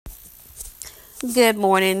Good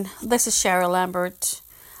morning. This is Shara Lambert.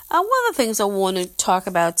 One of the things I want to talk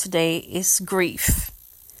about today is grief.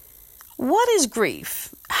 What is grief?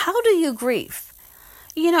 How do you grieve?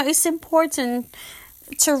 It's important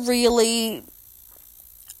to really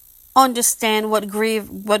understand what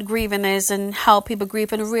grieving is and how people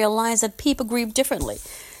grieve and realize that people grieve differently.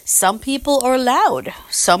 Some people are loud.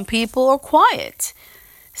 Some people are quiet.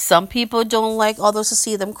 Some people don't like others to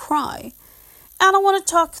see them cry. And I want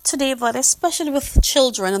to talk today about, especially with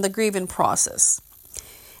children and the grieving process.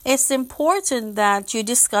 It's important that you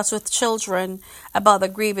discuss with children about the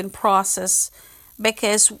grieving process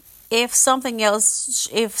because if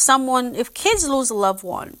kids lose a loved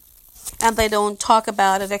one and they don't talk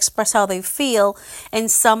about it, express how they feel, and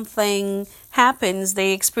something happens,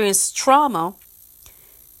 they experience trauma,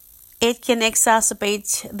 it can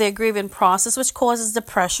exacerbate their grieving process, which causes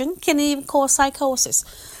depression, can even cause psychosis.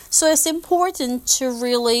 So it's important to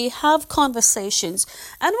really have conversations.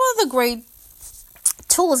 And one of the great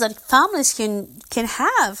tools that families can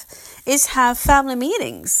have is have family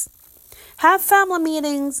meetings. Have family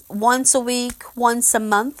meetings once a week, once a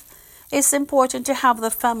month. It's important to have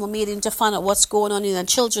the family meeting to find out what's going on in their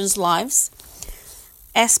children's lives,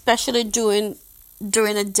 especially during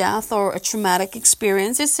a death or a traumatic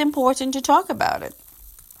experience. It's important to talk about it.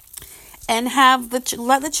 And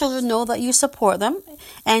let the children know that you support them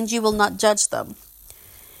and you will not judge them.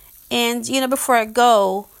 And, before I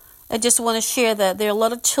go, I just want to share that there are a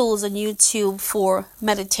lot of tools on YouTube for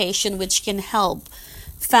meditation which can help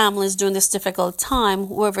families during this difficult time,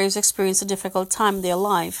 whoever is experiencing a difficult time in their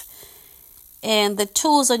life. And the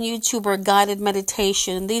tools on YouTube are guided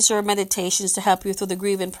meditation. These are meditations to help you through the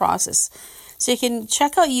grieving process. So you can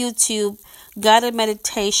check out YouTube, guided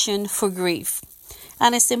meditation for grief.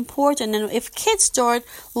 And it's important. And if kids start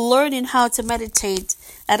learning how to meditate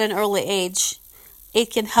at an early age, it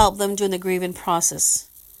can help them during the grieving process.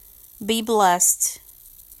 Be blessed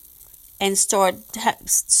and start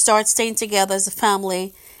staying together as a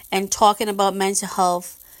family and talking about mental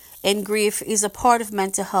health. And grief is a part of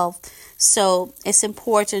mental health. So it's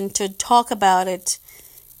important to talk about it.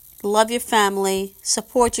 Love your family.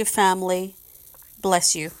 Support your family.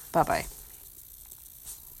 Bless you. Bye-bye.